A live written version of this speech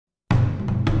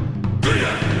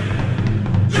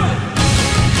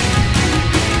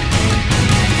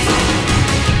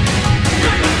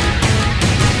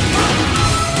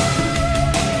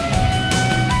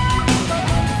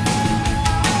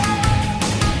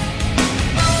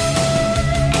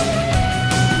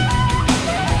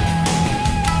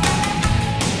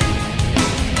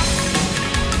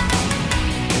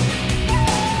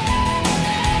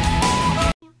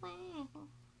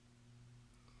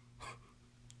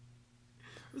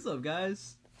What's up,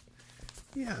 guys?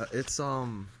 Yeah, it's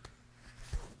You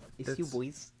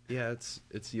boys. yeah,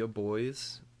 it's your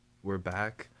boys. We're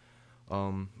back.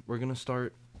 We're gonna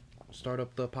start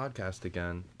up the podcast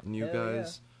again. And you Hell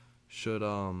guys should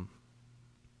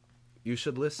you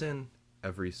should listen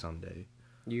every Sunday.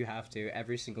 You have to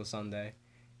every single Sunday,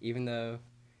 even though,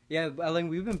 yeah, like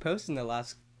we've been posting the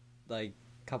last like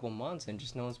couple months and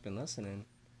just no one's been listening.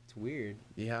 It's weird.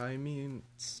 Yeah, I mean,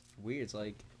 It's weird. It's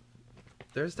like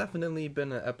there's definitely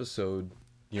been an episode,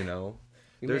 we may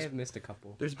There's- have missed a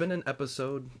couple. there's been an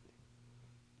episode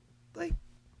like,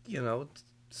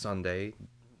 Sunday.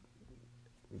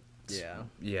 Yeah,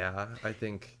 Yeah, I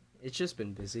think it's just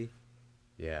been busy.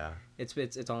 yeah.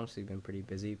 It's honestly been pretty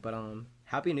busy. But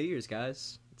Happy New Year's,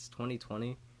 guys. It's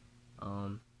 2020.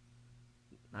 Not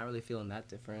really feeling that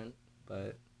different,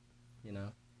 but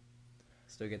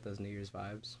still get those New Year's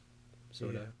vibes,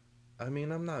 sorta. Yeah. I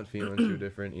mean, I'm not feeling too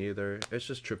different either. It's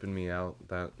just tripping me out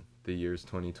that the year's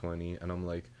 2020, and I'm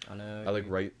like, I know.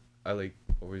 I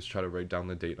always try to write down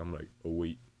the date. I'm like, oh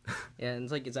wait. Yeah, and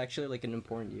it's actually like an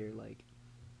important year. Like,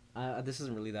 this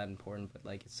isn't really that important, but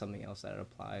like it's something else that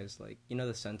applies. Like,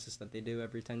 the census that they do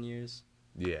every 10 years.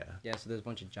 Yeah. Yeah, so there's a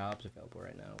bunch of jobs available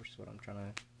right now, which is what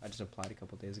I just applied a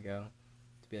couple days ago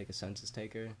to be like a census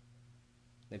taker.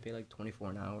 They pay like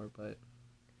 $24 an hour, but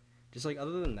just like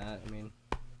other than that, I mean,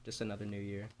 just another new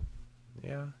year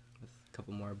Yeah. with a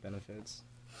couple more benefits.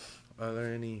 Are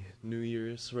there any New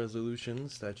Year's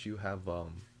resolutions that you have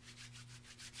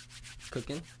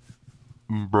Cooking.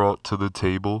 brought to the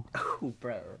table? Ooh,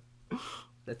 bro.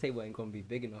 That table ain't gonna be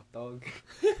big enough, dog.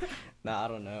 Nah, I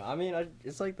don't know. I mean,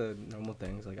 it's like the normal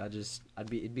things. Like,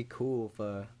 it'd be cool if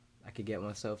I could get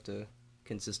myself to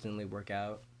consistently work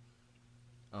out.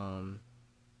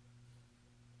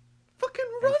 Fucking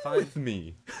And run find- with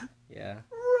me. Yeah,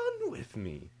 Run with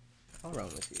me. I'll run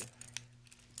with you.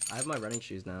 I have my running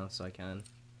shoes now, so I can.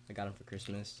 I got them for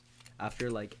Christmas. After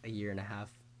like a year and a half,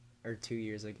 or 2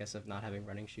 years, I guess, of not having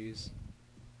running shoes,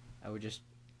 I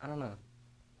don't know.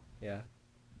 Yeah.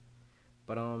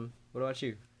 But what about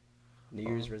you? New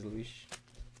Year's resolution?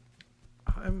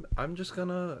 I'm just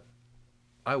gonna.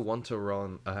 I want to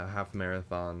run a half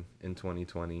marathon in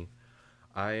 2020.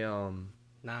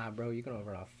 Nah, bro, you're gonna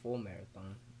run a full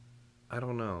marathon. I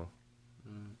don't know.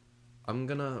 Mm. I'm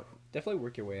gonna. Definitely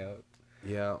work your way out.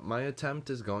 Yeah, my attempt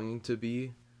is going to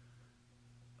be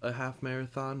a half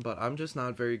marathon, but I'm just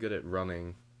not very good at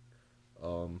running.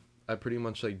 I pretty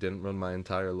much didn't run my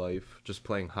entire life. Just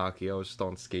playing hockey, I was just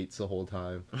on skates the whole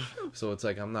time. So it's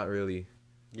I'm not really.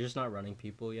 You're just not running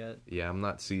people yet. Yeah, I'm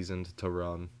not seasoned to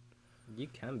run. You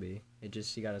can be.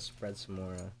 You gotta spread some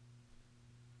more.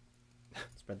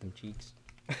 Spread them cheeks.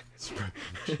 Spread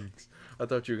the cheeks. I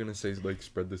thought you were gonna say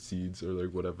spread the seeds or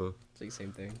whatever. It's like the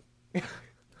same thing.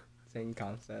 Same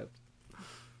concept.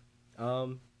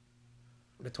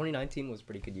 The 2019 was a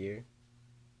pretty good year.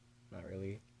 Not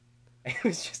really. It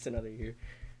was just another year.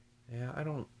 Yeah,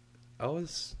 I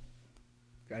was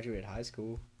Graduated high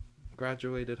school.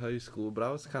 graduated high school, but I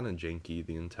was kind of janky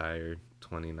the entire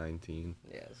 2019.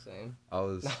 Yeah, same. I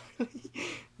was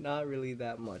Not really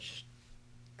that much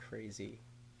crazy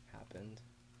happened.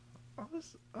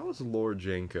 I was Lord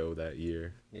Janko that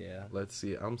year. Yeah. Let's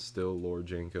see, I'm still Lord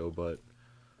Janko, but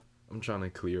I'm trying to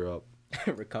clear up.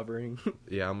 Recovering.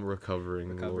 Yeah, I'm recovering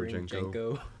Lord Recovering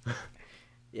Janko. Janko.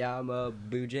 Yeah, I'm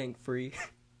Boo Jank free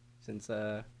since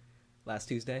last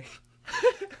Tuesday.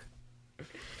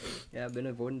 Yeah, I've been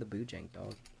avoiding the Boo Jank,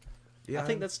 dog. Yeah, I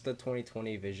think that's the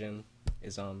 2020 vision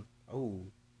is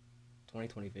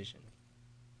 2020 vision.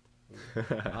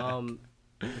 The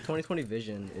 2020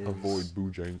 vision is avoid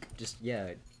Boojank. just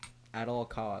at all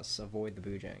costs avoid the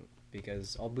Boo Jank,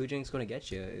 because all Boo Jank's gonna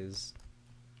get you is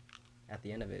at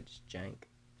the end of it just jank.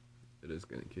 It is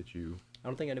gonna get you. I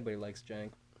don't think anybody likes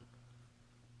jank.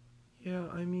 Yeah,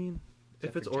 I mean,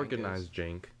 Except if it's for Jankos. organized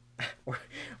jank.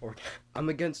 or I'm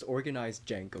against organized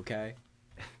jank, okay?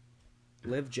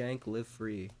 Live jank, live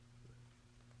free.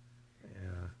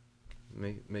 Yeah,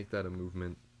 make that a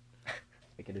movement.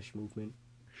 Make it a movement.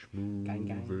 Schmoovin'.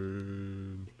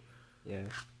 Gang, Yeah.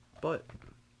 But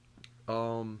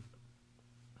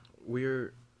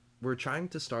we're trying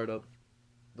to start up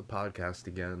the podcast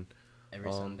again.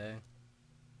 Every Sunday.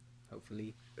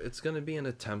 Hopefully. It's gonna be an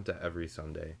attempt at every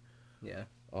Sunday. Yeah.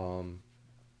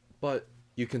 But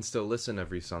you can still listen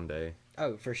every Sunday.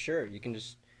 Oh, for sure. You can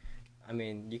just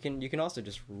you can also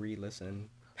just re-listen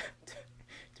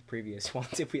to previous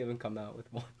ones if we haven't come out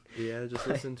with one. Yeah, just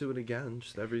listen to it again,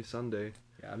 just every Sunday.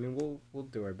 Yeah, we'll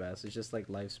do our best. It's just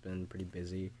life's been pretty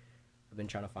busy. I've been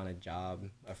trying to find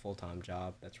a full-time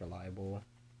job that's reliable,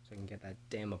 so I can get that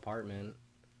damn apartment.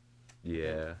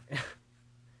 Yeah.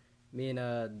 Me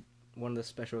and one of the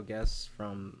special guests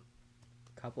from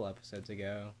a couple episodes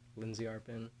ago, Lindsay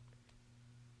Arpin,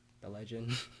 the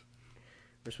legend.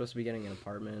 We're supposed to be getting an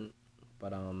apartment,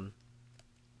 but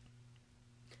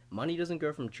money doesn't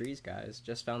grow from trees, guys.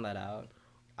 Just found that out.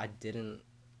 I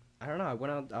don't know. I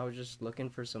went out. I was just looking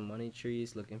for some money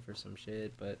trees, looking for some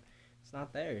shit, but it's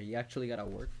not there. You actually gotta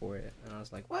work for it. And I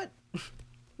was like, what?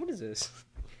 What is this?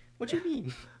 What you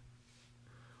mean?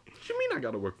 What you mean I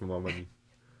gotta work for my money?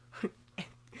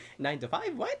 9 to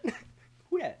 5? What?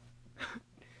 Who that?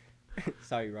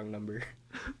 Sorry, wrong number.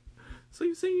 So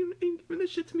you say you ain't giving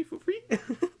this shit to me for free?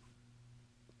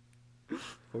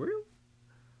 For real?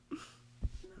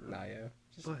 Nah, yeah.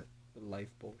 Just But life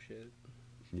bullshit.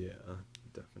 yeah,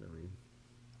 definitely.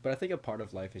 But I think a part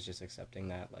of life is just accepting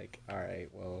that, like, alright,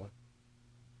 well,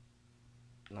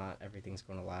 not everything's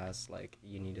gonna last. Like,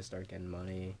 you need to start getting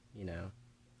money, you know,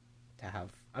 to have.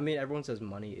 I mean, everyone says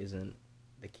money isn't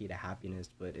the key to happiness,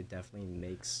 but it definitely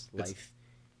makes life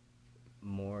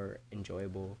more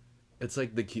enjoyable. It's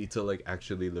like the key to like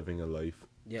actually living a life.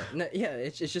 Yeah, no, yeah.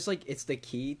 It's just like it's the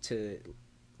key to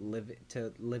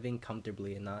living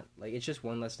comfortably and not like it's just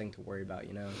one less thing to worry about.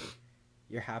 You know,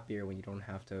 you're happier when you don't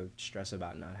have to stress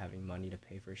about not having money to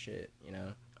pay for shit. You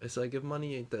know, It's like if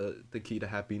money ain't the key to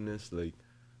happiness, like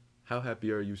how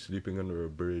happy are you sleeping under a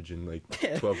bridge in like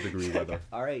 12-degree weather?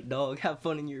 All right, dog. Have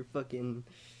fun in your fucking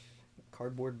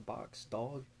cardboard box,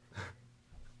 dog.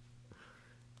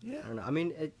 Yeah. I don't know. I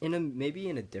mean, maybe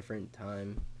in a different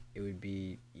time, it would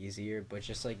be easier. But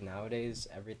just like nowadays,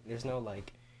 there's no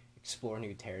like explore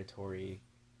new territory,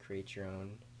 create your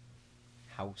own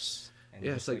house. And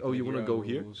Yeah, just, it's like, oh, you make want your to own go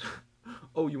here? rules.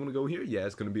 Oh, you want to go here? Yeah,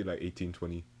 it's gonna be like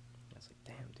 1820. I was like,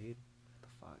 damn, dude, what the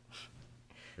fuck?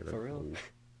 You're For like, real? "Oh,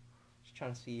 Just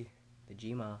trying to see the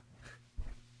Gma.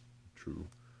 true.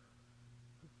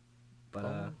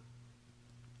 But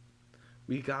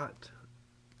We got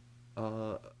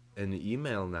an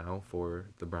email now for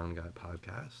the Brown Guy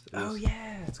Podcast.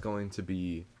 yeah. It's going to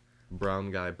be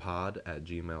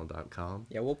brownguypod@gmail.com.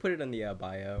 Yeah, we'll put it in the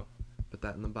bio. Put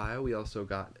that in the bio. We also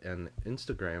got an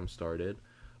Instagram started.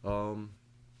 Brown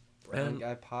And-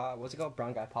 Guy Pod. What's it called?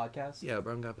 Brown Guy Podcast. Yeah,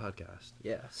 Brown Guy Podcast.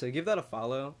 Yeah. So give that a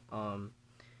follow.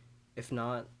 If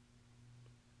not,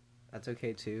 that's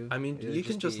okay too. I mean, It'll you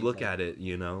can just be, look like, at it,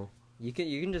 you know. You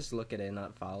can just look at it and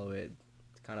not follow it.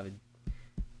 It's kind of a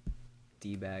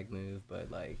D-bag move,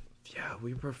 but like Yeah,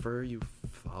 we prefer you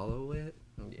follow it.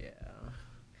 yeah.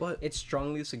 But It's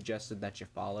strongly suggested that you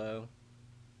follow.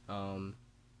 We're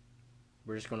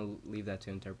just gonna leave that to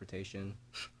interpretation.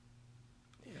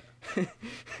 Yeah.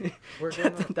 We're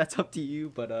gonna- That's up to you,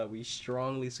 but we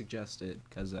strongly suggest it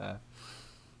because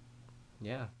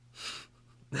yeah,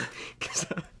 because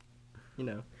you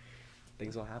know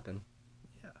things will happen.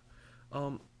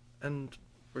 and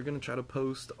we're gonna try to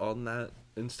post on that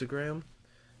Instagram,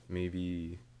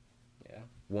 maybe Yeah.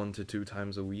 1 to 2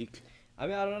 times a week. I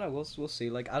mean, I don't know. We'll see.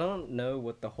 Like, I don't know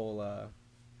what the whole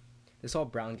this whole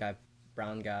brown guy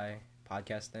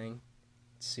podcast thing.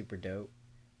 It's super dope,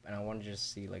 and I want to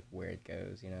just see like where it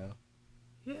goes. You know,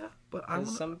 Yeah, but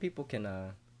 'cause some people can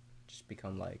just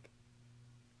become like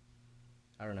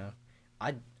I don't know.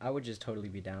 I would just totally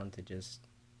be down to just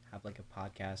have like a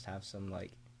podcast, have some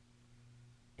like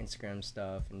Instagram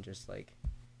stuff, and just like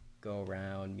go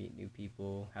around, meet new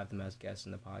people, have them as guests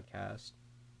in the podcast.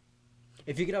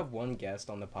 If you could have one guest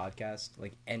on the podcast,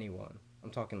 like anyone,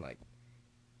 I'm talking like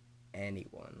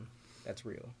anyone that's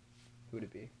real, who would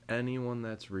it be? anyone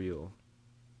that's real.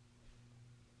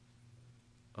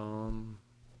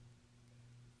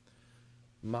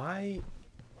 My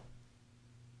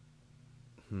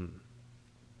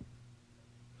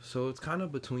So it's kind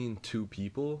of between 2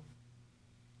 people,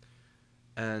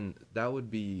 and that would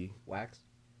be Wax?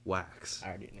 Wax. I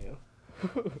already knew.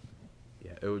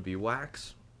 Yeah, it would be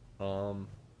Wax.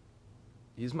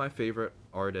 He's my favorite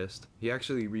artist. He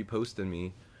actually reposted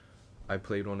me. I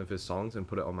played one of his songs and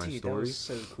put it on my Dude, story. that was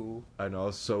so cool. I know, I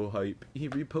was so hype. He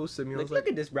reposted me. I Like, was look like,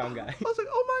 at this brown guy. I was like,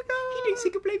 oh my god. He thinks he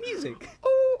could play music.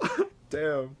 Oh,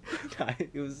 damn.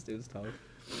 it was tough.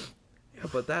 Yeah,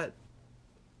 but that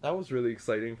was really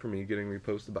exciting for me getting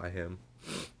reposted by him.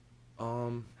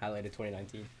 Highlighted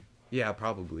 2019. Yeah,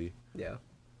 probably. Yeah.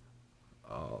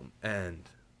 And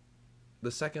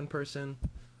the second person,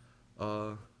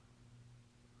 would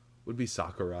be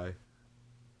Sakurai.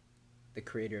 The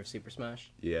creator of Super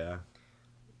Smash. Yeah.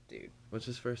 Dude, What's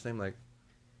his first name? Like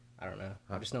I don't know.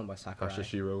 I just know him by Sakurai.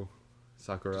 Hashishiro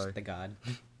Sakurai, Just the god.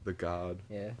 the god.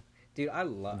 Yeah. Dude, I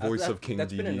love... Voice of King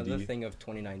That's been another DDD. thing of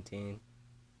 2019.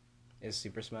 Is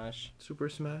Super Smash. Super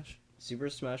Smash. Super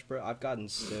Smash Bros. I've gotten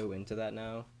so into that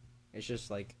now. It's just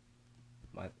like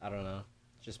I don't know,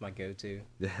 it's just my go-to.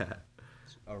 Yeah.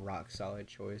 It's a rock solid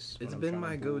choice. It's when I'm been trying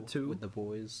my to bull go-to. with the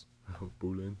boys.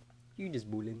 Bullying. You just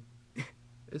bullying.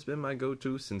 It's been my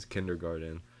go-to since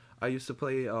kindergarten. I used to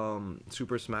play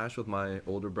Super Smash with my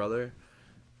older brother,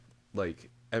 like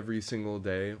every single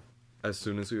day, as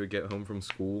soon as we would get home from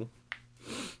school.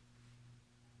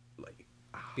 Like,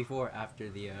 Before or after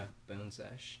the bone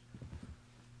sesh?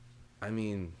 I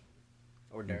mean,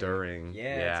 Or during? during.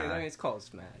 Yeah. I mean, it's called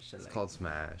Smash. So It's like, called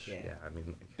Smash. Yeah. Yeah, I mean,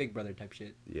 like, Big Brother type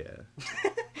shit. yeah.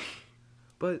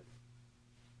 But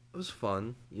it was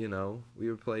fun, you know. We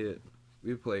would play it.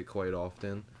 We would play it quite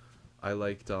often. I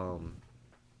liked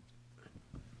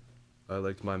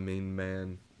my main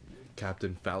man,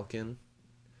 Captain Falcon,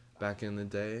 back in the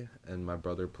day, and my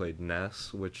brother played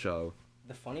Ness, which The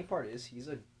funny part is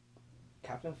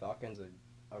Captain Falcon's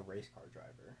a race car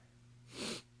driver.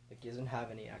 Like, he doesn't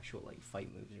have any actual like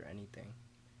fight moves or anything.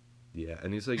 yeah,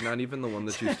 and he's like not even the one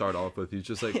that you start off with. He's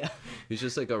just like Yeah. he's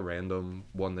just like a random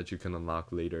one that you can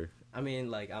unlock later. I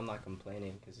mean, like, I'm not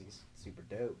complaining because he's super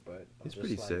dope, but I'm He's just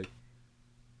pretty like, sick.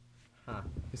 Huh,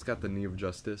 He's got the knee of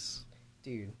justice.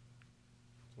 dude,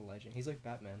 a legend. He's like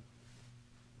Batman.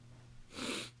 He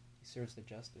serves the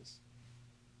justice.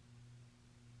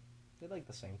 They're like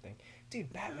the same thing,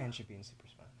 dude. Batman should be in Super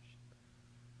Smash.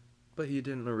 But he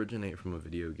didn't originate from a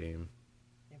video game.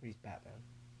 Yeah, but he's Batman.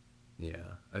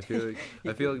 Yeah, I feel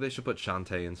like they should put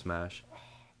Shantae in Smash. Oh,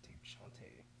 dude,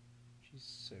 Shantae, she's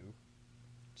so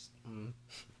just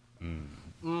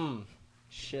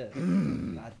shit.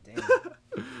 God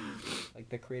damn. Like,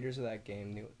 the creators of that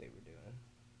game knew what they were doing.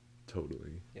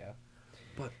 Totally. Yeah.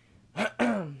 But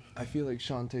I feel like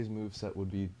Shantae's moveset would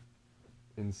be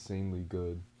insanely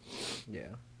good. Yeah.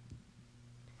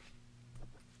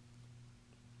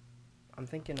 I'm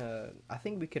thinking I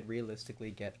think we could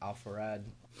realistically get Alpharad.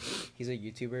 He's a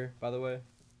YouTuber, by the way.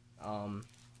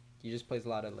 He just plays a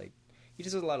lot of like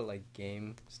does a lot of like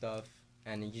game stuff,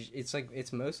 and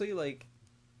it's mostly like,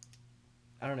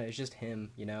 I don't know, it's just him,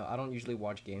 you know. I don't usually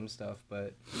watch game stuff,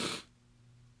 but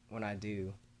when I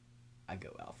do, I go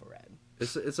Alpharad.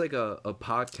 It's like a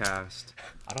podcast.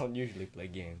 I don't usually play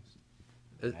games.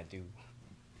 I do.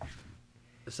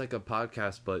 It's like a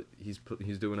podcast, but he's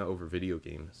doing it over video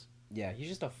games. Yeah, he's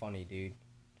just a funny dude.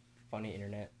 Funny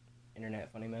internet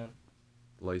funny man.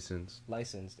 Licensed.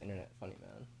 Licensed internet funny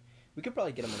man. We could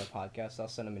probably get him on a podcast. I'll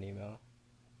send him an email.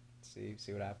 See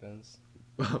what happens.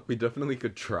 We definitely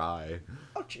could try.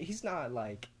 Oh, he's not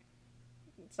like,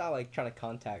 it's not like trying to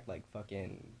contact like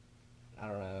fucking, I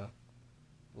don't know,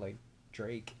 like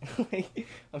Drake. Like,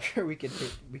 I'm sure we could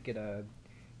get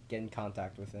in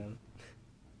contact with him.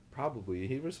 Probably.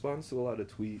 He responds to a lot of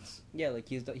tweets. Yeah, like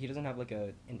he doesn't have like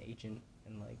an agent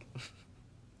and like.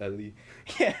 Ellie.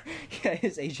 yeah,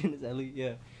 his agent is Ellie.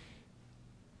 Yeah.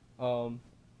 Oh,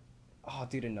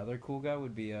 dude, another cool guy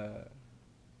would be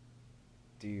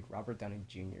dude, Robert Downey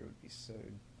Jr. would be so.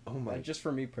 Oh my. Just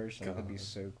for me personally, that'd be God.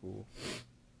 so cool.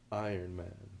 Iron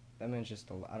Man. That man's just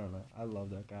I don't know. I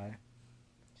love that guy.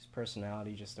 His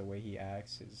personality, just the way he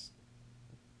acts, his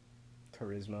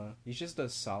charisma. He's just a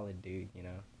solid dude, you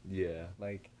know. Yeah.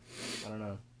 Like, I don't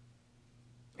know.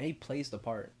 And he plays the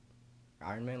part.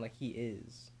 Iron Man, like, he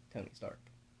is Tony Stark,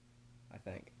 I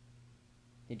think.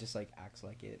 He just like acts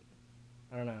like it.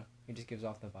 I don't know. He just gives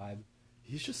off the vibe.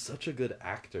 He's just such a good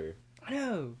actor. I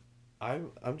know.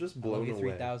 I'm just I blown love you away.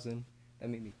 3000. That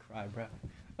made me cry, bro.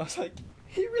 I was like,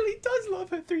 he really does love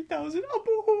her 3000.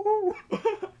 Oh,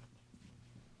 boo.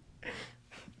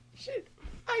 Shit,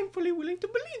 I'm fully willing to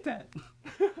believe that.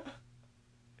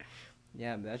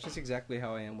 Yeah, but that's just exactly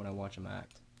how I am when I watch him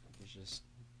act. It's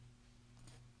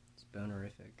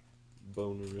bonerific.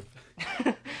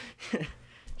 Bonerific.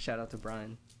 Shout out to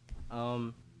Brian.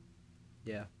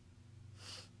 Yeah.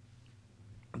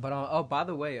 But oh, by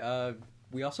the way,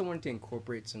 we also wanted to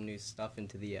incorporate some new stuff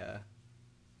into the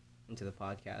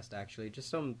podcast. Actually, just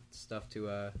some stuff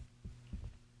to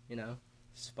you know,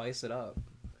 spice it up.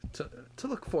 To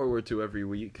look forward to every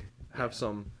week. Have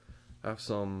some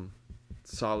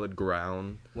solid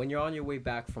ground. When you're on your way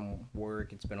back from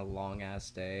work, it's been a long ass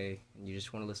day, and you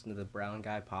just want to listen to the Brown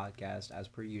Guy podcast as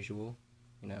per usual,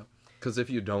 you know. Because if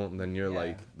you don't, then you're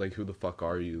Yeah. like, who the fuck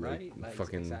are you? Right? Like, Like,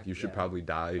 fucking, exactly, you should yeah. probably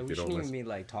die Like, if we you don't shouldn't even listen. be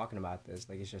like talking about this.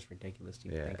 Like, it's just ridiculous to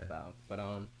even think Yeah. about.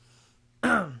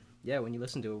 But yeah, when you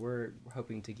listen to it, we're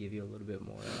hoping to give you a little bit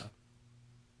more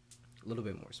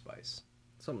spice.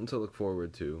 Something to look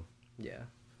forward to. Yeah,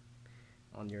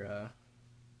 on your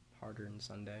hard-earned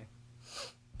Sunday.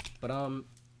 But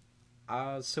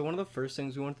so one of the first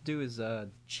things we want to do is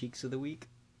cheeks of the week.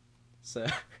 So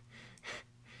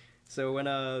when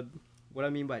what I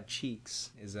mean by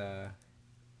cheeks is I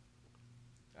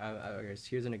guess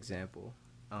here's an example.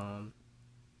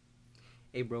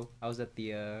 Hey bro, I was at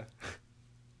the I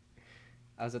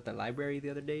was at the library the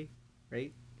other day,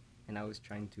 right? And I was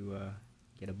trying to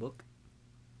get a book,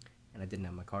 and I didn't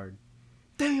have my card.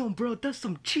 Damn, bro, that's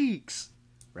some cheeks,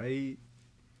 right?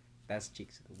 That's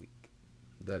cheeks of the week.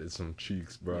 That is some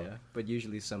cheeks, bro. Yeah, but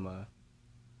usually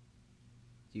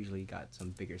usually got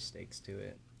some bigger stakes to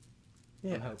it.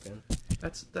 Yeah. I'm hoping.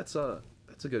 That's a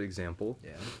good example.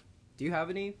 Yeah. Do you have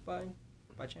any by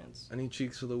chance? Any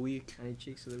cheeks of the week? Any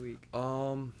cheeks of the week?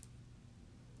 I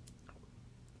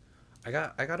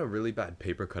got a really bad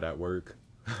paper cut at work.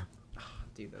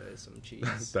 Dude, that is some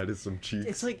cheeks. That is some cheeks.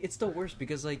 It's like, it's the worst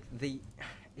because like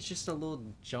it's just a little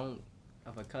junk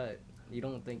of a cut. You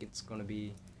don't think it's gonna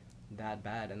be that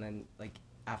bad, and then like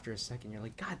after a second you're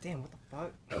like, God damn, what the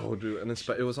fuck? Oh, dude, and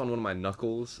it was on one of my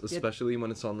knuckles, especially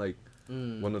when it's on like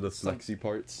one of the flexy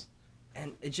parts.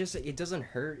 And it doesn't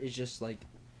hurt. It's just like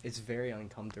it's very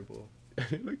uncomfortable.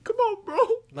 Like, come on, bro.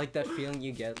 Like that feeling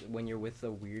you get when you're with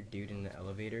a weird dude in the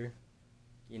elevator,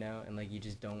 you know, and like you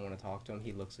just don't want to talk to him.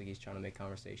 He looks like he's trying to make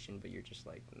conversation, but you're just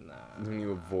like, nah. When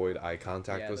you avoid eye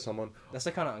contact with someone. That's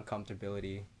the kind of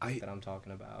uncomfortability that I'm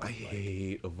talking about. I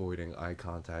hate avoiding eye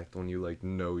contact when you like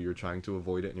know you're trying to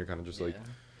avoid it and you're kind of just like.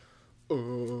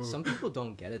 Some people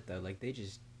don't get it though. Like they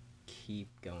just keep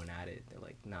going at it. They're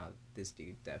like, nah, this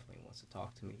dude definitely wants to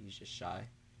talk to me. He's just shy.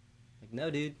 Like, no,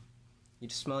 dude, you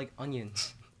just smell like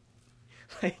onions.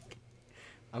 Like,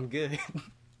 I'm good.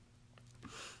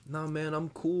 Nah, man, I'm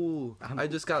cool. I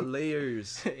just got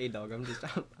layers. Hey, dog, I'm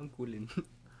coolin'.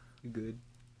 You good?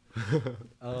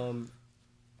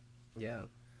 Yeah.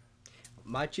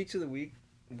 My cheeks of the week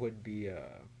would be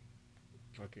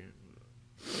fucking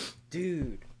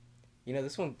dude. You know,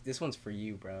 this one's for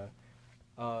you, bro.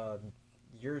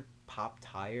 Your pop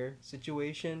tire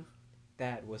situation,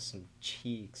 that was some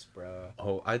cheeks, bro.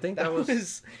 Oh, I think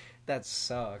that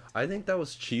sucked. I think that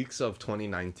was cheeks of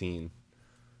 2019.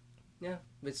 Yeah,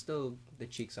 but still the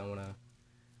cheeks I want to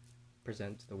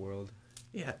present to the world.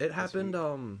 Yeah, it happened,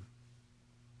 I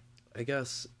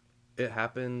guess it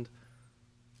happened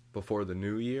before the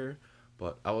new year,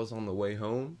 but I was on the way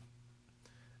home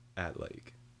at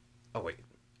like, oh wait,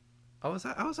 I was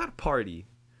at a party,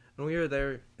 and we were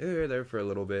there for a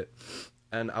little bit,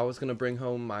 and I was gonna bring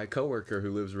home my coworker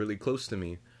who lives really close to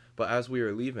me, but as we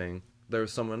were leaving, there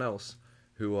was someone else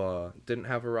who didn't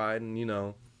have a ride, and you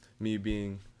know, me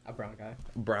being a brown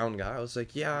guy, I was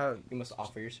like, yeah, you must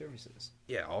offer your services.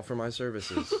 Yeah, offer my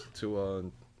services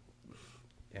to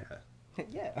yeah.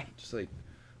 Yeah. Just like,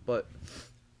 but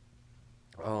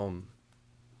I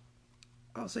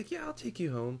was like, yeah, I'll take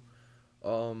you home.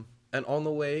 And on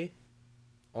the way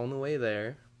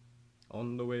there,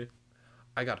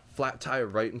 I got a flat tire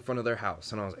right in front of their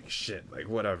house, and I was like, shit, like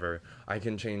whatever, I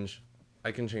can change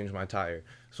my tire.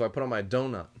 So I put on my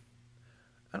donut,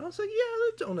 and I was like,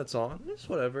 yeah, the donut's on, it's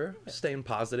whatever, staying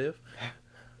positive.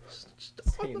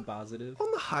 Staying positive. On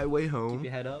the highway home. Keep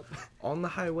your head up. On the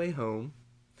highway home,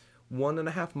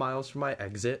 1.5 miles from my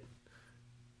exit,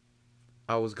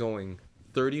 I was going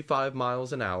 35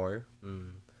 miles an hour.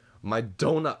 My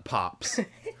donut pops.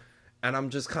 And I'm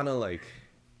just kind of like,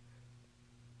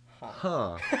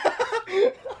 huh.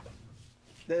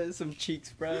 There's some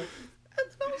cheeks, bro. And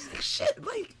I was like, shit,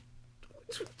 like,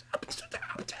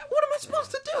 what am I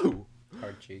supposed to do?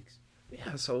 Hard cheeks.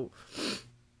 Yeah, so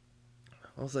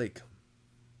I was like,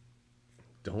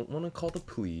 don't want to call the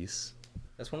police.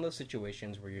 That's one of those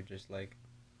situations where you're just like,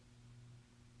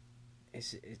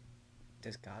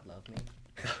 does God love me?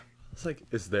 It's like,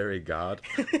 is there a God?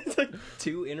 It's like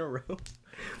 2 in a row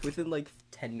within like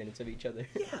 10 minutes of each other.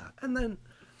 Yeah, and then,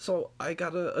 so I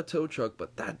got a tow truck,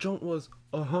 but that junk was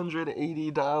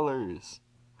 $180.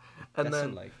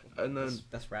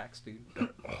 That's racks, dude.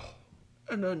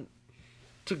 And then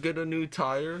to get a new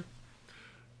tire,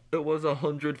 it was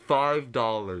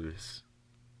 $105.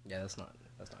 Yeah, that's not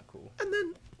cool. And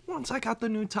then once I got the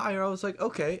new tire, I was like,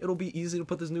 okay, it'll be easy to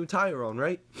put this new tire on,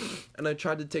 right? And I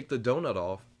tried to take the donut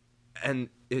off, and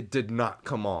it did not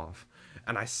come off.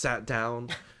 And I sat down,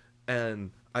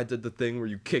 and I did the thing where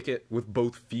you kick it with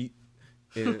both feet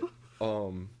in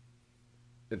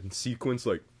sequence,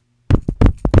 like,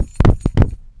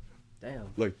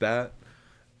 damn, like that.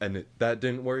 And that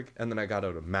didn't work. And then I got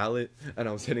out a mallet, and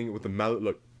I was hitting it with a mallet,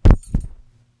 like.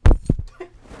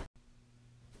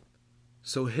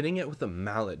 So hitting it with a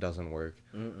mallet doesn't work.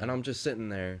 And I'm just sitting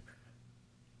there,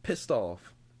 pissed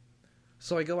off.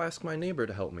 So I go ask my neighbor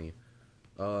to help me,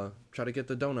 try to get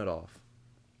the donut off.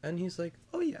 And he's like,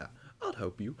 oh yeah, I'll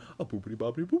help you. A boopity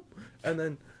boppity boop. And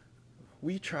then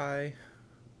we try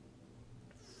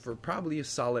for probably a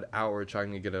solid hour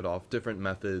trying to get it off. Different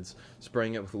methods,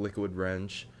 spraying it with a liquid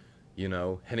wrench, you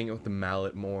know, hitting it with the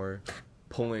mallet more,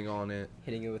 pulling on it.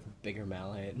 Hitting it with a bigger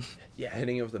mallet. Yeah,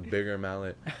 hitting it with a bigger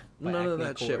mallet. By None of Acme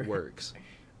that Core. shit works.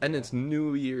 And it's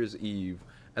New Year's Eve,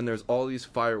 and there's all these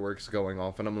fireworks going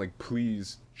off, and I'm like,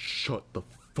 please shut the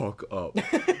fuck up.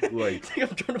 Like, It's like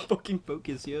I'm trying to fucking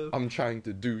focus, yo. I'm trying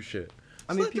to do shit.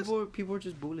 I mean, Let this- people are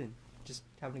just bullying, just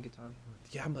having a good time.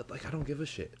 Yeah, but like, I don't give a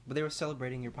shit. But they were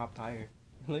celebrating your pop tire.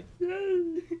 Like, God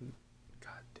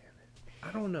damn it.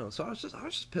 I don't know. So I was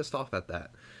just pissed off at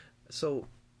that. So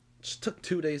just took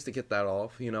 2 days to get that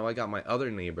off. You know, I got my other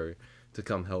neighbor to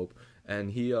come help,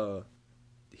 and he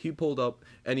pulled up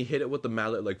and he hit it with the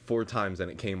mallet like 4 times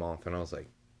and it came off, and I was like,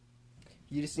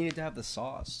 you just needed to have the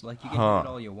sauce. Like, you can Huh. do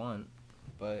it all you want,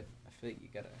 but I feel like you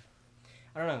gotta.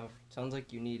 I don't know. Sounds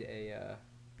like you need a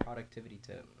productivity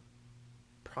tip.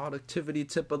 productivity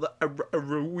tip of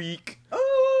the week.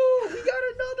 Oh, we got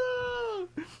another.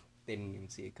 They didn't even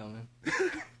see it coming.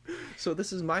 So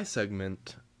this is my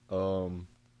segment that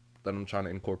I'm trying to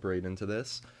incorporate into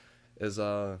this is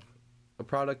a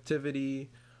productivity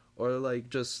or like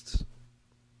just,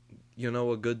 you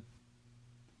know, a good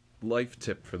life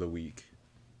tip for the week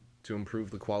to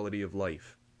improve the quality of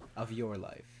life. Of your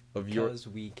life. Of your- Because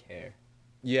we care.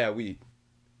 Yeah, we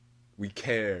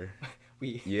care.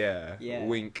 We. Yeah. Yeah.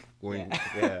 Wink, wink.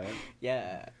 Yeah. Yeah.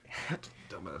 Yeah.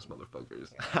 Dumbass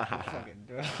motherfuckers. Fucking.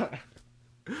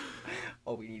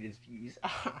 All we need is views.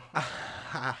 Keep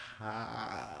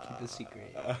the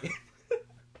secret.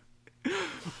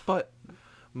 But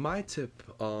my tip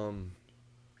of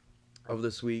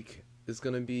this week is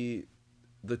gonna be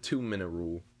the 2-minute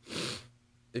rule.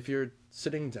 If you're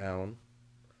sitting down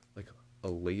like a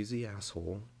lazy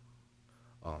asshole,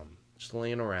 just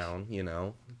laying around, you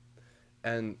know,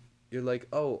 and you're like,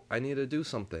 oh, I need to do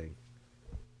something,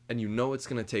 and you know it's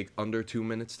gonna take under 2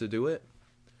 minutes to do it,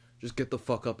 just get the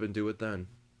fuck up and do it then.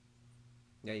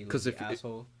 Yeah, you 'Cause lazy if-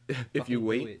 asshole. If you Fucking do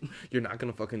wait, it. you're not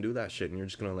gonna fucking do that shit, and you're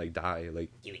just gonna like die. Like,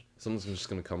 Do it. someone's just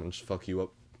gonna come and just fuck you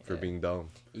up for Yeah. being dumb.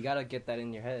 You gotta get that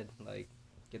in your head. Like,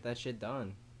 get that shit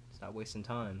done. It's not wasting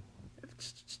time. It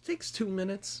just takes 2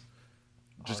 minutes.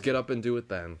 Just Oh, get up and do it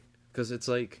then, because it's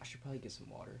like I should probably get some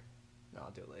water. No,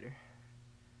 I'll do it later.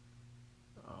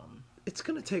 it's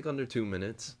gonna take under 2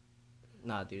 minutes.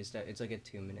 Nah, dude, it's like a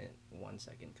 2-minute, 1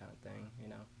 second kind of thing, you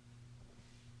know?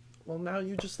 Well, now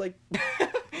you just like,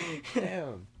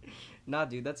 damn. Nah,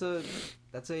 dude, that's a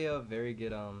very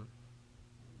good,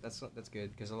 that's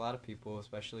good, because a lot of people,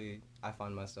 especially, I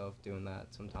find myself doing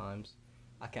that sometimes.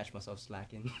 I catch myself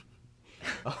slacking.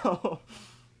 Oh.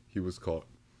 He was caught.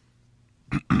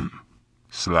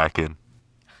 Slacking.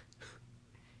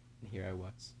 And here I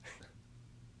was.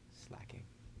 Slacking.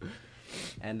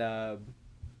 And,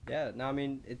 yeah, no, I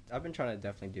mean, I've been trying to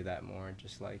definitely do that more.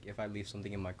 Just, like, if I leave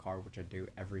something in my car, which I do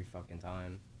every fucking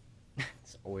time,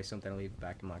 it's always something I leave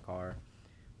back in my car.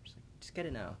 Just get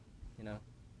it now, you know?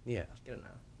 Yeah, Just get it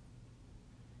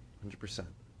now. 100%.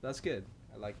 That's good.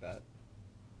 I like that.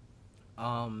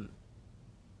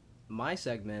 My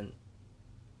segment,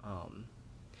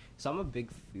 so I'm a big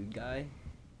food guy.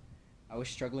 I was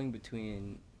struggling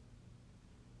between,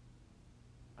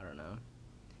 I don't know.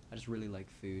 I just really like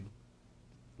food.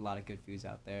 A lot of good foods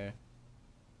out there.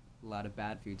 A lot of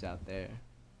bad foods out there.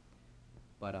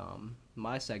 But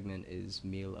my segment is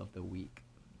meal of the week.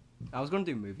 I was going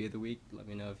to do movie of the week. Let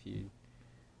me know if you,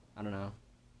 I don't know,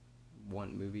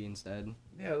 want movie instead.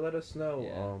 Yeah, let us know.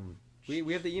 Yeah.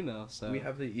 We have the email, so We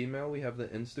have the email. We have the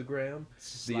Instagram.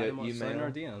 slide in email.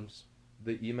 our DMs.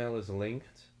 The email is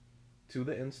linked to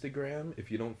the Instagram.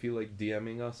 If you don't feel like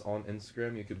DMing us on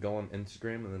Instagram, you could go on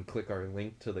Instagram and then click our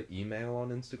link to the email on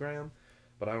Instagram.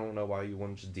 But I don't know why you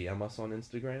wouldn't just DM us on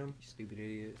Instagram. You stupid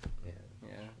idiot. Yeah.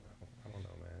 Yeah. I don't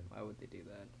know, man. Why would they do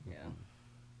that? Yeah.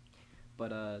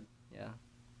 But yeah.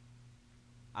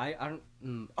 I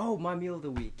don't. Oh, my meal of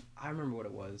the week. I remember what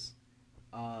it was.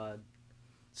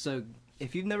 So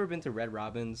if you've never been to Red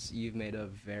Robin's, you've made a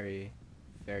very,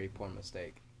 very poor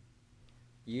mistake.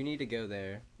 You need to go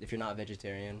there if you're not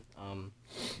vegetarian.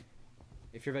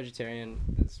 If you're vegetarian,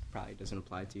 this probably doesn't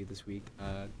apply to you this week.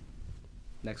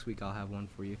 Next week I'll have one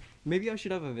for you. Maybe I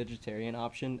should have a vegetarian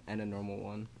option and a normal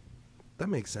one. That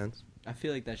makes sense. I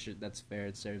feel like that's fair.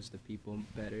 It serves the people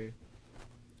better.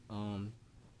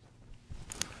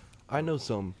 I know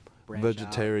some Branch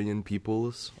vegetarian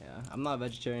peoples. Yeah, I'm not a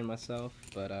vegetarian myself,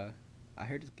 but I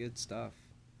heard it's good stuff.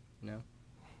 You know,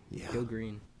 Yeah. Go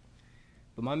green.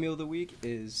 But my meal of the week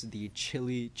is the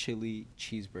chili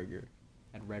cheeseburger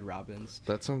at Red Robin's.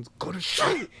 That sounds good as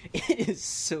shit. It is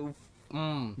so.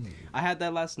 I had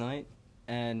that last night,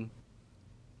 and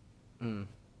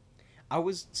I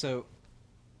was so.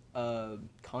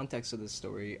 Context of this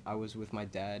story: I was with my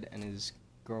dad and his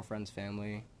girlfriend's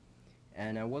family,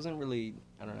 and I wasn't really.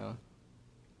 I don't know.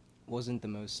 Wasn't the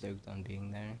most stoked on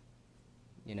being there,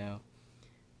 you know.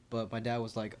 But my dad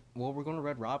was like, "Well, we're going to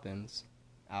Red Robin's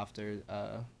after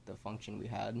the function we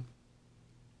had,"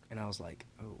 and I was like,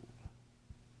 "Oh,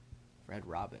 Red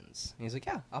Robin's." And he's like,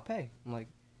 "Yeah, I'll pay." I'm like,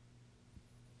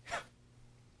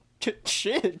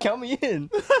 "Shit, count me in."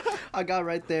 I got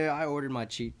right there. I ordered my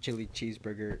chili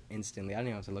cheeseburger instantly. I didn't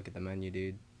even have to look at the menu,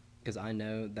 dude, because I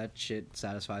know that shit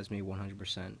satisfies me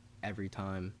 100% every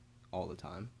time, all the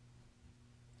time.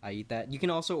 I eat that. You can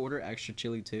also order extra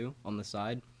chili too on the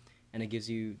side, and it gives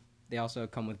you. They also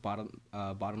come with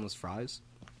bottomless fries.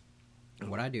 And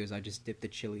what I do is I just dip the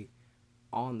chili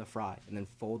on the fry and then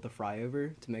fold the fry over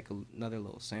to make another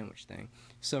little sandwich thing.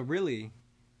 So really,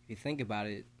 if you think about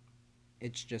it,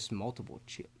 it's just multiple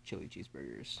chili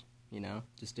cheeseburgers. You know,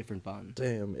 just different buns.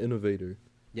 Damn, innovator.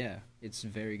 Yeah, it's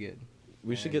very good.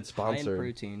 We should get High in sponsored.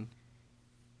 protein,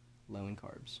 low in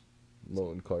carbs.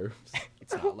 Low in carbs.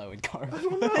 It's not low in carbs. I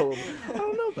don't know. I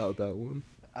don't know about that one.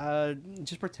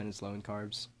 Just pretend it's low in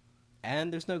carbs.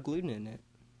 And there's no gluten in it.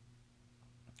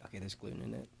 Okay, there's gluten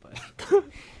in it, but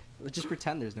let's just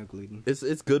pretend there's no gluten.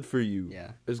 It's good for you.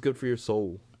 Yeah. It's good for your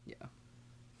soul. Yeah.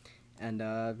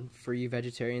 And for you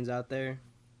vegetarians out there,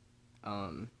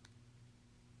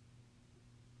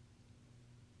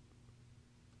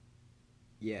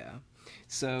 yeah.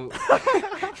 So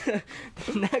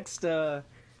next oh,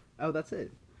 that's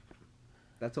it.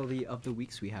 That's all of the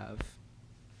weeks we have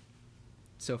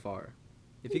so far.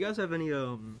 If you guys have any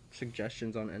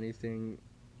suggestions on anything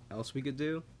else we could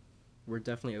do, we're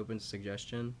definitely open to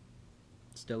suggestion.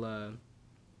 Still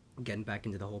getting back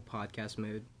into the whole podcast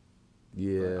mode. But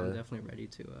Yeah. I'm definitely ready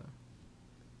to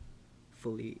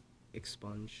fully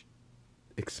expunge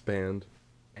Expand.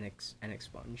 and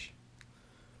expunge.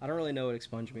 I don't really know what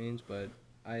expunge means, but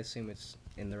I assume it's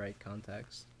in the right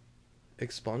context.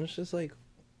 Expunge is like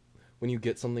when you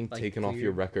get something Like taken off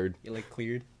your cleared? record. You like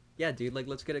cleared? Yeah, dude. Like,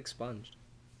 let's get expunged.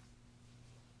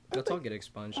 Let's all get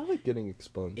expunged. I like getting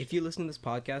expunged. If you listen to this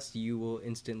podcast, you will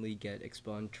instantly get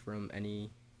expunged from anything.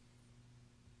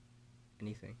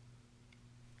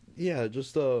 Yeah,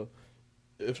 just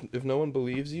if no one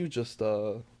believes you, just Just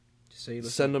so you listen.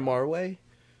 send them our way,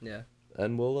 Yeah,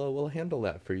 and we'll handle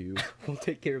that for you. we'll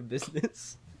take care of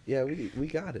business. Yeah, we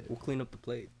got it. We'll clean up the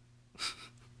plate.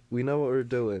 We know what we're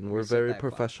doing. We're We'll set very that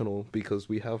clock. professional because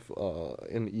we have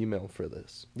an email for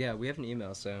this. Yeah, we have an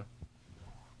email, so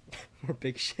we're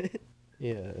big shit.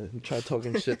 Yeah, try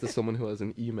talking shit to someone who has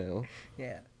an email.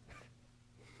 Yeah.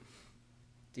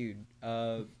 Dude,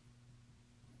 that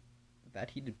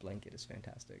heated blanket is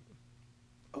fantastic.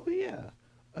 Oh yeah,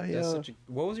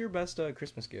 What was your best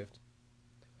Christmas gift?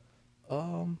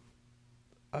 I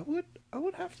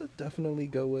would have to definitely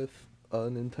go with a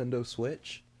Nintendo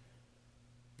Switch.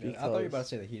 I thought you were about to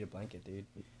say the heated blanket, dude.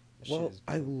 That shit Well, is-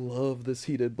 I love this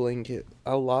heated blanket.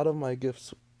 A lot of my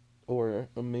gifts were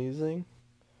amazing.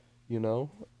 You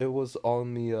know, it was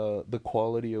on the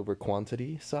quality over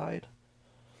quantity side.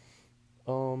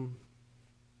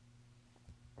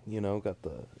 You know, got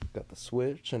the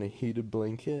Switch and a heated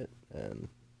blanket and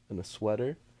a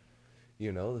sweater.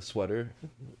 You know, the sweater.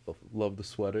 Love the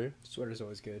sweater. Sweater's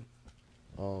always good.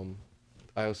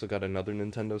 I also got another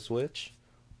Nintendo Switch.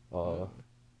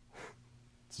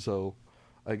 So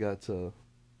I got to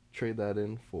trade that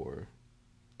in for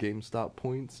GameStop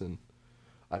points, and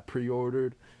I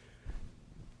pre-ordered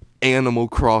Animal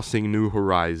Crossing New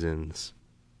Horizons,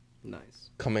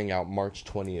 Nice. coming out March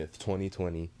 20th,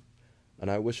 2020. And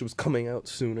I wish it was coming out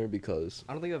sooner because,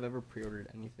 I don't think I've ever pre-ordered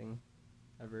anything,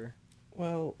 ever.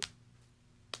 well,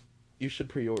 you should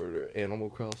pre-order Animal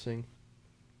Crossing.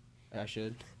 I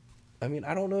should. I mean,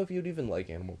 I don't know if you'd even like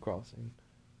Animal Crossing.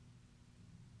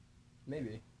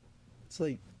 Maybe. It's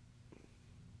like,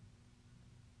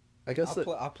 I guess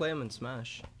I'll play them in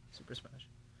Smash. Super Smash.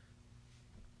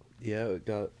 yeah, it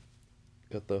got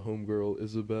the homegirl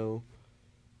Isabelle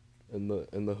and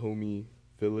the homie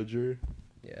Villager.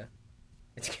 Yeah.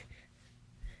 It's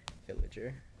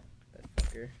Villager. That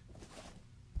fucker.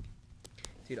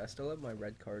 Dude, I still have my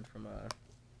red card from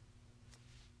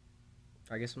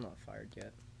I guess I'm not fired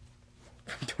yet.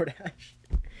 From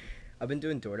DoorDash. I've been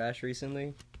doing DoorDash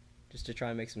recently just to try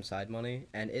and make some side money,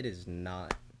 and it is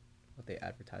not what they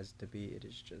advertise it to be. It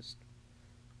is just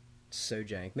so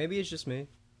jank. Maybe it's just me.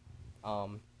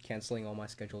 Canceling all my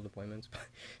scheduled appointments,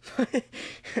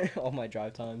 all my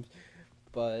drive times.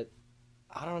 But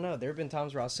I don't know. There have been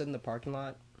times where I'll sit in the parking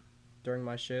lot during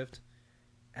my shift,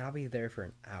 and I'll be there for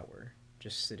an hour,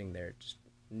 just sitting there. Just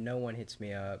no one hits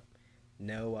me up.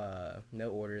 no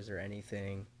orders or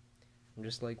anything. I'm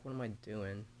just like, what am I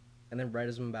doing? And then right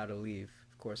as I'm about to leave,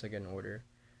 of course I get an order.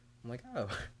 I'm like, oh,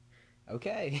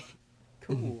 okay,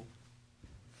 cool.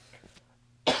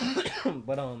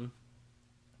 But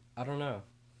I don't know.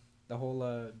 The whole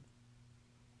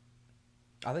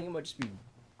I think it might just be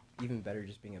even better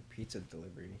just being a pizza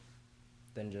delivery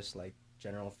than just like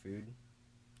general food.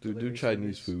 Dude, do delivery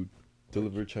Chinese service. food.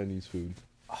 Deliver Chinese food.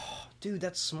 Oh, dude,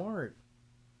 that's smart.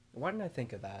 Why didn't I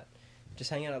think of that? Just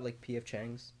hang out at like PF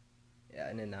Chang's, yeah,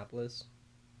 in Annapolis.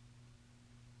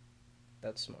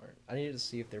 That's smart. I needed to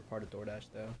see if they're part of DoorDash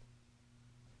though.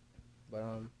 But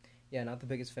yeah, not the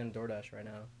biggest fan of DoorDash right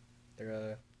now.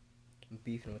 They're I'm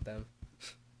beefing with them.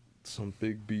 Some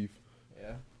big beef.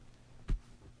 Yeah.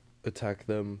 Attack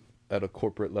them at a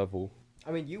corporate level.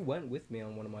 I mean, you went with me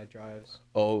on one of my drives.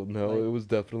 Oh no, Like- it was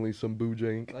definitely some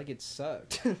boojank. Like it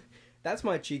sucked. That's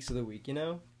my cheeks of the week, you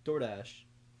know? DoorDash.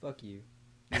 Fuck you.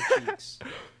 Your cheeks.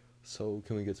 So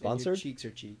can we get And sponsored? Your cheeks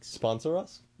are cheeks. Sponsor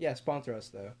us? Yeah, sponsor us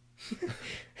though.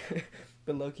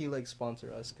 But low-key, like,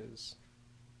 sponsor us because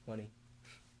money.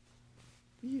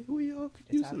 Yeah, we all could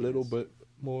It's use a little happiness. bit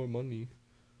more money.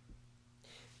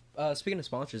 Speaking of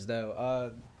sponsors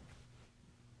though,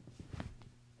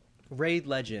 Raid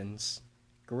Legends,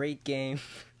 great game.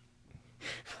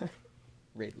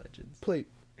 Raid Legends. Play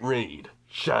Raid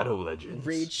Shadow Legends.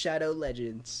 Raid Shadow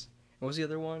Legends. What was the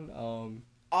other one?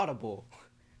 Audible.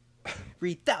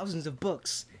 Read thousands of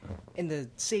books in the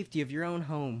safety of your own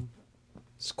home.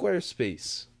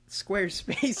 Squarespace.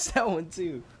 Squarespace, that one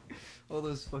too. All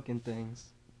those fucking things.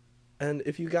 And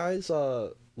if you guys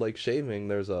like shaving,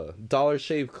 there's a Dollar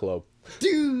Shave Club.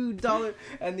 Dude, dollar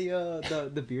and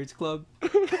the Beards Club.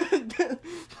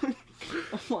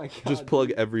 Oh my god. Just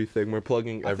plug everything. We're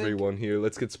plugging I think- everyone here.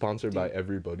 Let's get sponsored by Dude.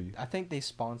 everybody. I think they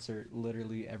sponsor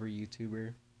literally every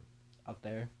YouTuber out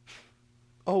there.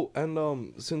 Oh,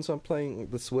 and since I'm playing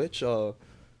the Switch,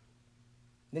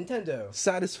 Nintendo.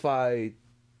 Satisfy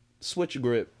Switch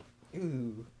Grip.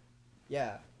 Ooh.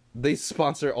 Yeah. They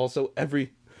sponsor also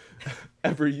every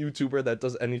YouTuber that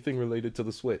does anything related to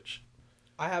the Switch.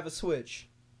 I have a Switch.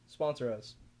 Sponsor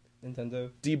us.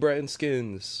 Nintendo. D-Brand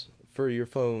skins for your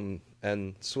phone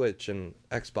and Switch and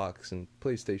Xbox and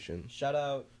PlayStation. Shout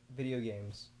out video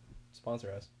games.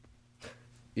 Sponsor us.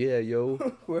 Yeah, yo.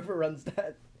 Whoever runs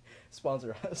that,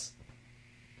 sponsor us.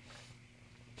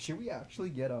 Should we actually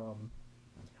get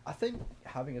I think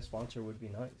having a sponsor would be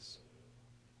nice.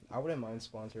 I wouldn't mind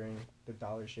sponsoring the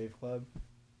Dollar Shave Club.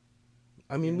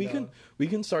 I mean, And, we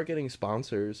can start getting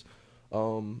sponsors.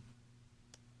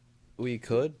 We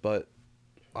could, but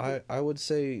I would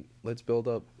say let's build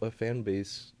up a fan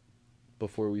base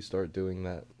before we start doing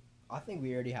that. I think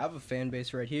we already have a fan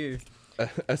base right here.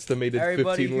 Estimated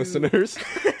Everybody 15 who- listeners.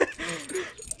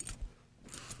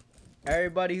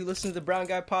 Everybody who listens to the Brown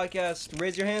Guy Podcast,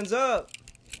 raise your hands up.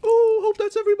 Oh, hope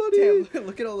that's everybody. Damn,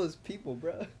 look at all those people,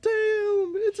 bro.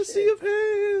 Damn, it's a sea of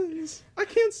hands. I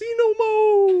can't see no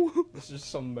more. It's just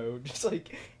some mode, just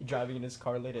like driving in his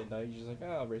car late at night. You're just like,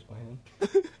 I'll raise my hand.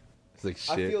 It's like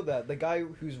I shit. feel that. The guy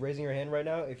who's raising your hand right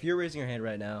now, if you're raising your hand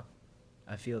right now,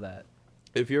 I feel that.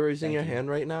 If you're raising Thank your you. hand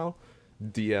right now,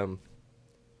 DM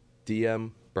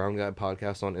Brown Guy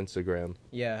Podcast on Instagram,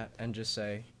 Yeah, and just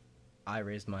say, I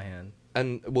raised my hand.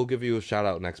 and we'll give you a shout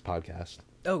out next podcast.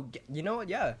 Oh, you know what?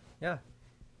 Yeah.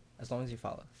 As long as you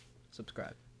follow.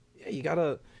 Subscribe. Yeah, you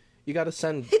gotta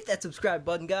send. Hit that subscribe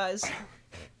button, guys.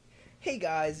 Hey,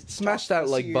 guys. it's Smash Josh that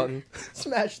like here. button.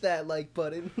 Smash that like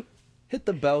button. Hit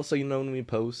the bell so you know when we It's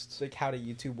post. like how to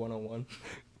YouTube 101.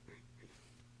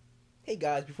 Hey,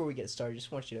 guys, before we get started,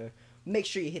 just want you to make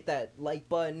sure you hit that like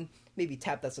button, maybe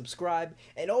tap that subscribe,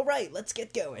 and all right, let's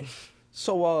get going.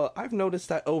 So I've noticed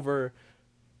that over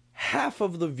half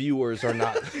of the viewers are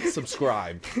not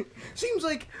subscribed. Seems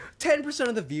like 10%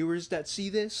 of the viewers that see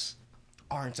this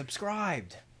aren't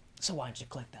subscribed. So why don't you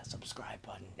click that subscribe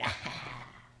button?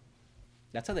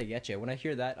 That's how they get you. When I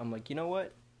hear that, I'm like, you know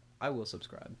what? I will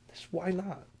subscribe. Why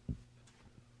not?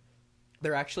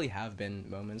 There actually have been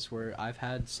moments where I've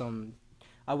had some...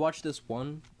 I watched this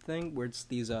one thing where it's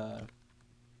these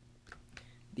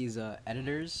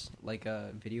editors, like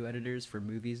video editors for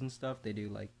movies and stuff. They do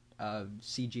like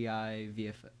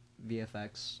CGI,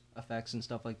 VFX effects and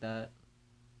stuff like that.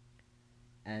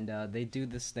 And they do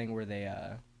this thing where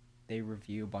they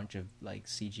review a bunch of like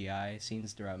CGI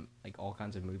scenes throughout like all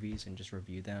kinds of movies and just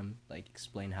review them, like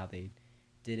explain how they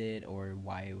did it or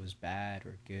why it was bad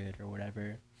or good or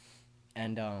whatever.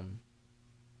 And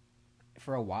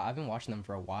for a while, I've been watching them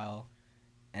for a while,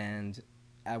 and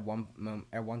at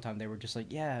one time they were just like,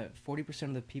 yeah, 40%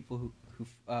 of the people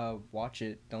who watch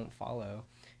it don't follow,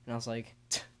 and I was like,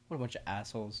 What a bunch of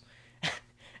assholes.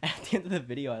 At the end of the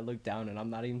video, I look down and I'm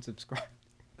not even subscribed.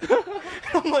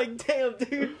 I'm like, damn,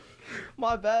 dude.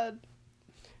 My bad.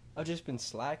 I've just been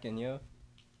slacking, yo.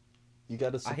 You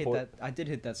gotta support. I did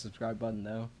hit that subscribe button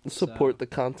though. Support the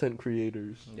content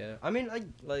creators. Yeah. I mean,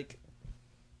 like,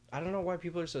 I don't know why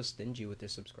people are so stingy with their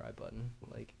subscribe button.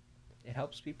 Like, it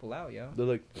helps people out, yo. They're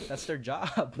like, That's their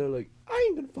job. they're like, I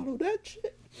ain't gonna follow that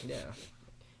shit. Yeah.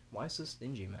 Why so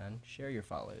stingy, man? Share your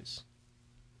follows.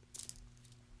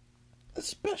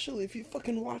 Especially if you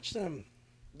fucking watch them.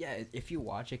 Yeah, if you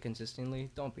watch it consistently,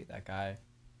 don't be that guy.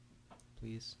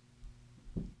 Please.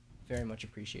 Very much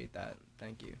appreciate that.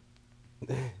 Thank you.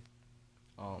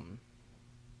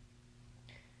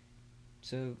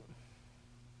 So, what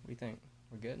do you think?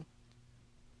 We're good?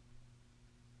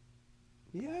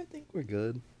 Yeah, I think we're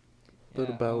good. Yeah, That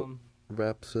about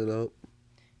wraps it up.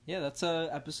 Yeah, that's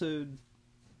episode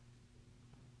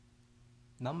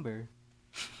number.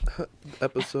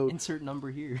 Episode. Insert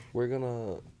number here. We're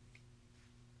gonna.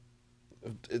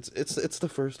 It's the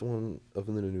first one of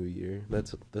the new year.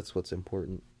 That's what's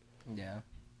important. Yeah.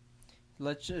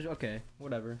 Let's just, okay,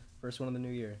 whatever. First one of the new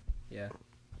year. Yeah.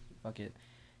 Fuck it.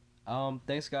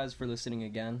 Thanks guys for listening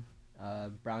again.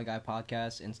 Brown Guy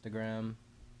Podcast, Instagram.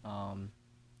 You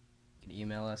can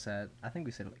email us at, I think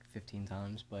we said it like 15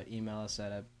 times, but email us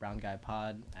at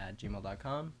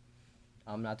brownguypod@gmail.com.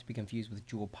 Not to be confused with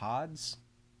Jewel Pods.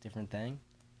 Different thing.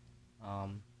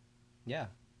 Yeah.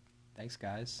 Thanks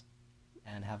guys.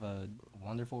 And have a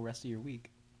wonderful rest of your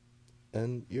week.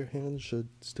 And your hands should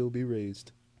still be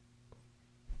raised.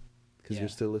 Because Yeah. you're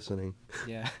still listening.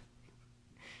 Yeah.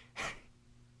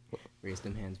 Raise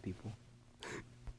them hands, people.